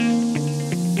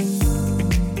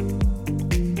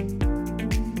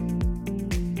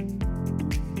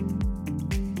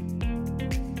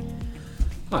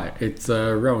Hi, it's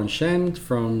Rowan Shan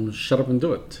from Shut Up and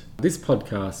Do It. This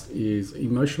podcast is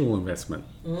emotional investment.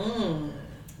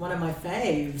 One of my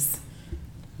faves.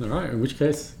 All right, in which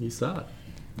case you start.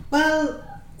 Well,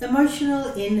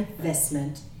 emotional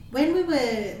investment. When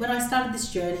I started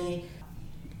this journey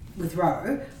with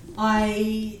Ro,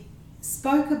 I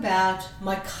spoke about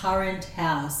my current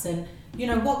house and,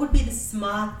 what would be the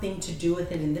smart thing to do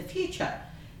with it in the future.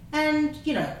 And,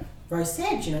 Ro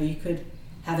said, you could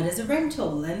have it as a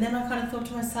rental. And then I kind of thought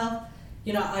to myself,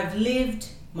 I've lived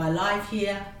my life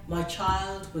here. My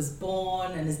child was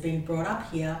born and has been brought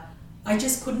up here. I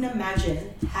just couldn't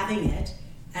imagine having it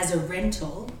as a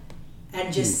rental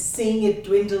and just seeing it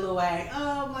dwindle away.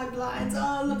 Oh, my blinds.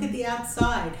 Oh, look at the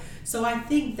outside. So I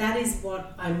think that is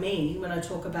what I mean when I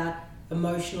talk about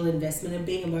emotional investment and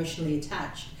being emotionally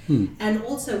attached. And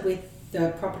also with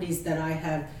the properties that I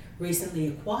have recently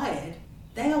acquired,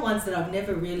 they are ones that I've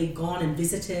never really gone and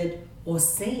visited or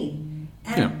seen.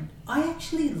 And I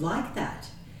actually like that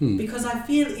because I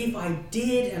feel if I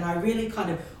did and I really kind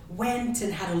of went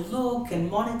and had a look and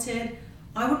monitored,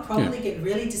 I would probably get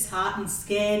really disheartened,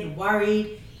 scared,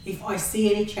 worried if I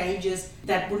see any changes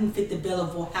that wouldn't fit the bill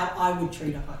of how I would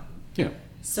treat a home. Yeah.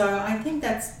 So I think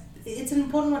it's an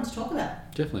important one to talk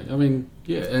about. Definitely. I mean,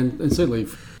 and certainly,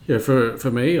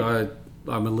 for me,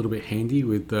 I'm a little bit handy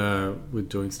with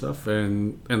doing stuff,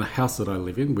 and the house that I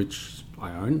live in, which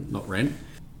I own, not rent.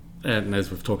 And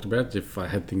as we've talked about, if I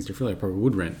had things differently, I probably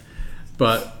would rent.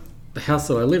 But the house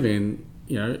that I live in,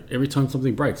 every time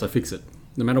something breaks, I fix it,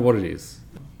 no matter what it is.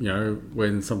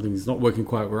 When something's not working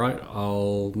quite right,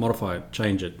 I'll modify it,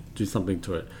 change it, do something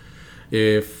to it.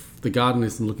 If the garden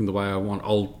isn't looking the way I want,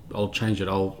 I'll change it.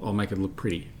 I'll make it look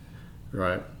pretty,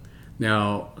 right?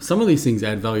 Now, some of these things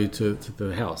add value to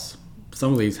the house.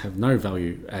 Some of these have no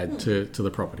value add to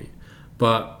the property,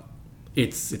 but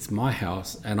it's my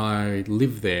house and I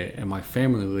live there and my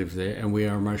family lives there and we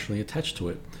are emotionally attached to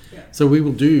it. Yeah. So we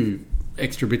will do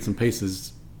extra bits and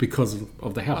pieces because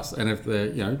of the house, and if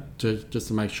just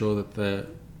to make sure that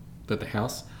the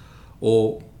house,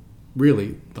 or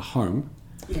really the home,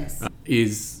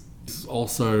 is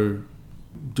also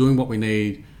doing what we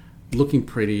need, looking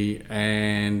pretty,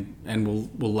 and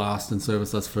will last and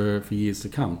service us for years to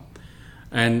come.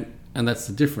 And that's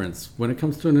the difference. When it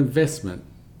comes to an investment,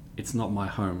 it's not my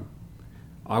home.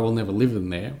 I will never live in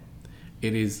there.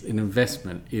 It is an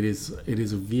investment. It is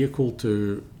a vehicle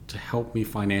to help me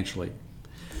financially.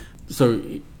 So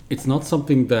it's not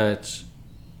something that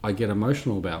I get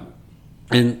emotional about.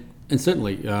 And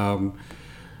certainly,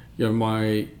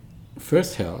 my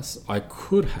first house, I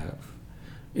could have,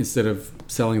 instead of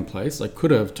selling the place, I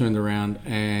could have turned around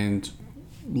and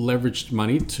leveraged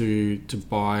money to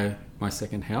buy my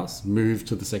second house, move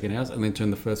to the second house, and then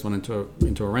turn the first one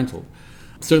into a rental.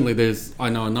 Certainly I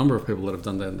know a number of people that have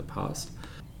done that in the past.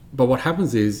 But what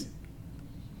happens is,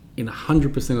 in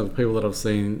 100% of the people that I've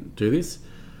seen do this,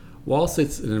 whilst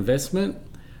it's an investment,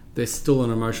 there's still an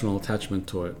emotional attachment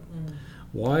to it.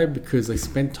 Why? Because they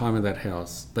spent time in that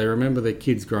house. They remember their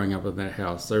kids growing up in that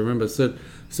house. They remember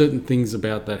certain things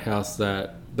about that house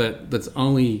that's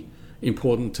only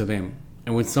important to them.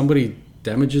 And when somebody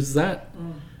damages that,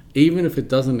 even if it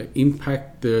doesn't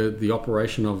impact the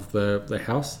operation of the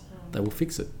house, they will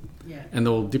fix it. Yeah. And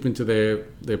they'll dip into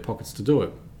their pockets to do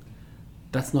it.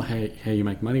 That's not how you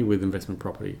make money with investment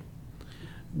property.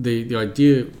 The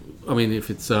idea, I mean, if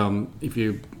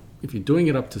you're doing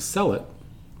it up to sell it,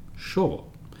 sure,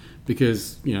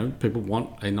 because people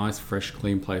want a nice, fresh,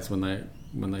 clean place when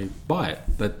they buy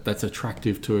it. That's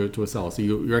attractive to a seller. So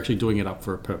you're actually doing it up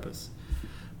for a purpose.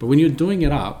 But when you're doing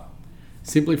it up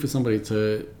simply for somebody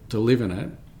to live in it,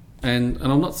 and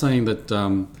I'm not saying that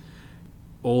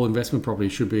all investment property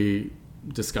should be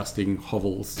disgusting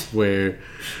hovels where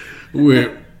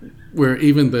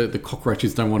even the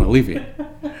cockroaches don't want to live in.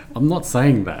 I'm not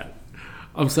saying that.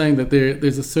 I'm saying that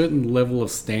there's a certain level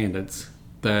of standards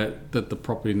that the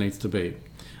property needs to be.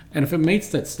 And if it meets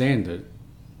that standard,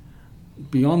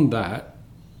 beyond that,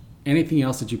 anything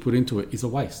else that you put into it is a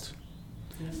waste.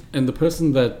 Yeah. And the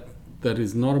person that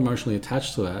is not emotionally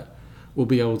attached to that will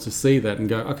be able to see that and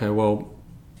go, okay, well,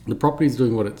 the property is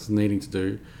doing what it's needing to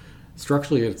do.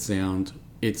 Structurally, it's sound.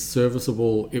 It's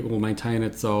serviceable. It will maintain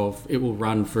itself. It will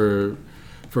run for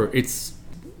its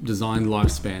design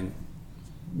lifespan.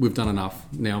 We've done enough.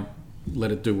 Now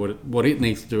let it do what it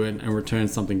needs to do and return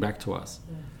something back to us.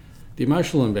 Yeah. The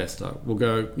emotional investor will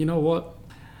go, you know what?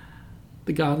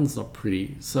 The garden's not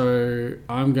pretty, so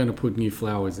I'm going to put new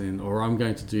flowers in, or I'm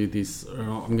going to do this, or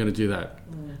I'm going to do that.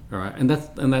 All right, and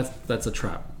that's a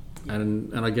trap. Yeah.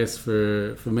 And I guess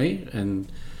for me, and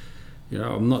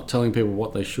I'm not telling people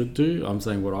what they should do. I'm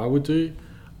saying what I would do.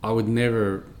 I would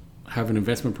never have an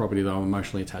investment property that I'm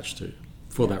emotionally attached to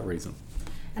for that reason.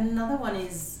 And another one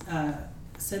is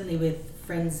certainly with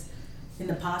friends in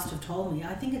the past have told me,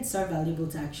 I think it's so valuable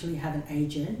to actually have an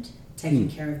agent taking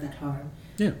care of that home.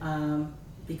 Yeah.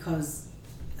 Because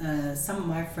some of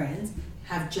my friends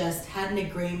have just had an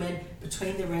agreement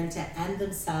between the renter and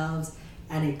themselves,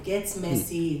 and it gets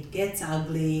messy, it gets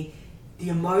ugly, the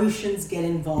emotions get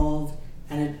involved,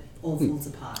 and it all falls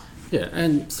apart. Yeah,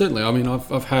 and certainly, I mean,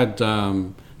 I've had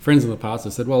friends in the past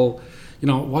that said, well, you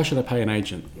know, why should I pay an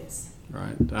agent? Yes.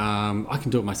 Right? I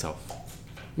can do it myself.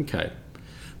 Okay.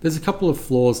 There's a couple of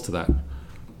flaws to that.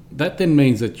 That then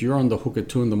means that you're on the hook at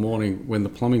 2 a.m. when the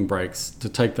plumbing breaks to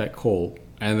take that call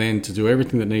and then to do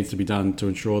everything that needs to be done to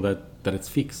ensure that it's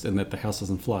fixed and that the house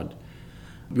doesn't flood.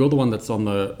 You're the one that's on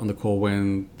the call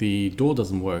when the door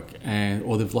doesn't work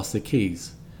or they've lost their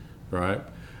keys, right?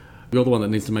 You're the one that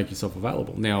needs to make yourself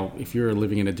available. Now, if you're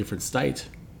living in a different state,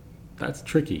 that's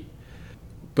tricky.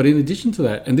 But in addition to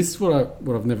that, and this is what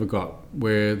I've never got,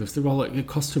 where they've said, well, it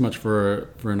costs too much for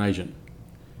an agent.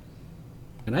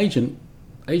 An agent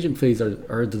fees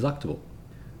are deductible.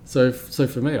 So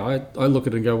for me, I look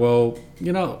at it and go, well,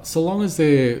 you know, so long as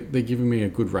they're giving me a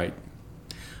good rate,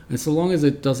 and so long as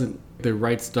the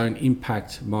rates don't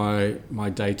impact my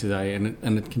day to day,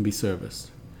 and it can be serviced.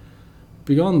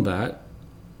 Beyond that,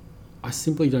 I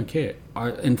simply don't care.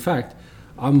 In fact,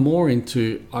 I'm more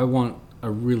into, I want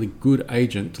a really good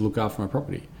agent to look after my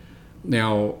property.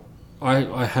 Now,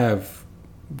 I have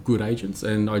good agents,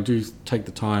 and I do take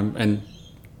the time and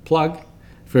plug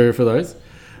for those.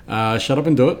 Shut Up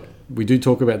and Do It. We do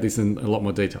talk about this in a lot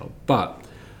more detail, but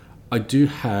I do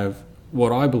have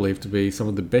what I believe to be some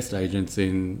of the best agents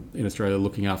in Australia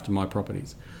looking after my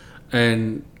properties.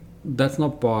 And that's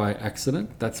not by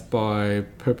accident. That's by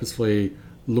purposefully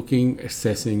looking,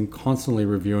 assessing, constantly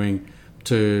reviewing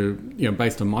to, you know,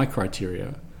 based on my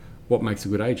criteria, what makes a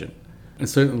good agent. And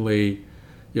certainly,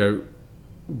 you know,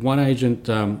 one agent,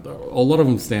 a lot of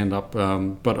them stand up,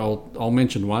 but I'll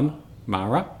mention one,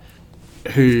 Mara,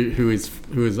 who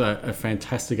is a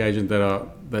fantastic agent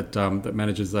that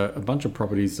manages a bunch of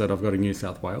properties that I've got in New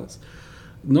South Wales.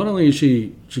 Not only is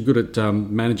she good at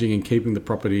managing and keeping the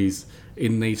properties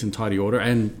in neat and tidy order,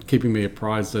 and keeping me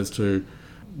apprised as to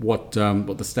what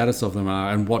the status of them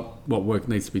are and what work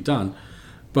needs to be done,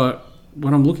 but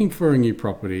when I'm looking for a new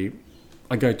property,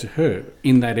 I go to her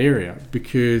in that area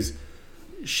because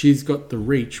she's got the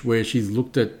reach where she's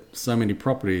looked at so many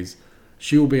properties.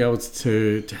 She will be able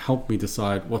to help me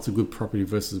decide what's a good property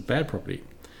versus a bad property.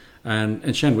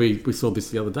 And Shan, we saw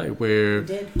this the other day where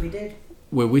We did.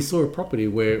 Where we saw a property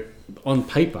where on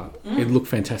paper it looked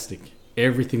fantastic.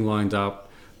 Everything lined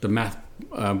up, the math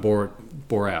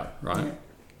bore out, right? Yeah.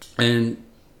 And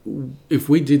if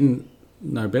we didn't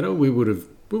know better, we would have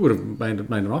made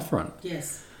an offer on it.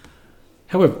 Yes.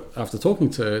 However, after talking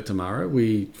to Mara,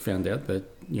 we found out that,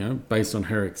 you know, based on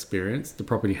her experience, the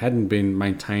property hadn't been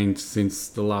maintained since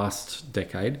the last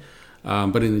decade.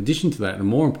 But in addition to that, and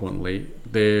more importantly,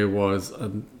 there was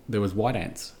white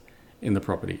ants in the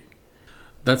property.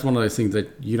 That's one of those things that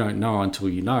you don't know until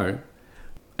you know,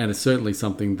 and it's certainly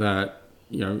something that,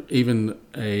 you know, even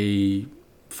a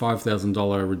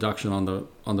 $5,000 reduction on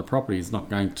the property is not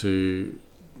going to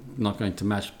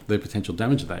match the potential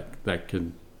damage that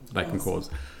can cause.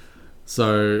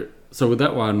 So with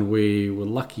that one, we were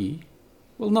lucky.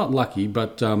 Well, not lucky,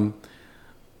 but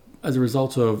as a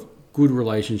result of good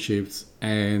relationships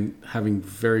and having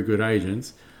very good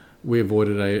agents, we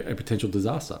avoided a potential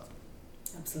disaster.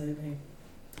 Absolutely.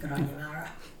 Good on you, Mara.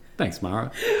 Thanks,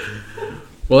 Mara.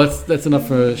 Well, that's enough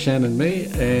for Shan and me,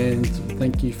 and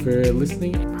thank you for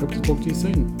listening. Hope to talk to you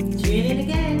soon. Tune in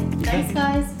again. Thanks,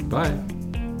 guys. Bye.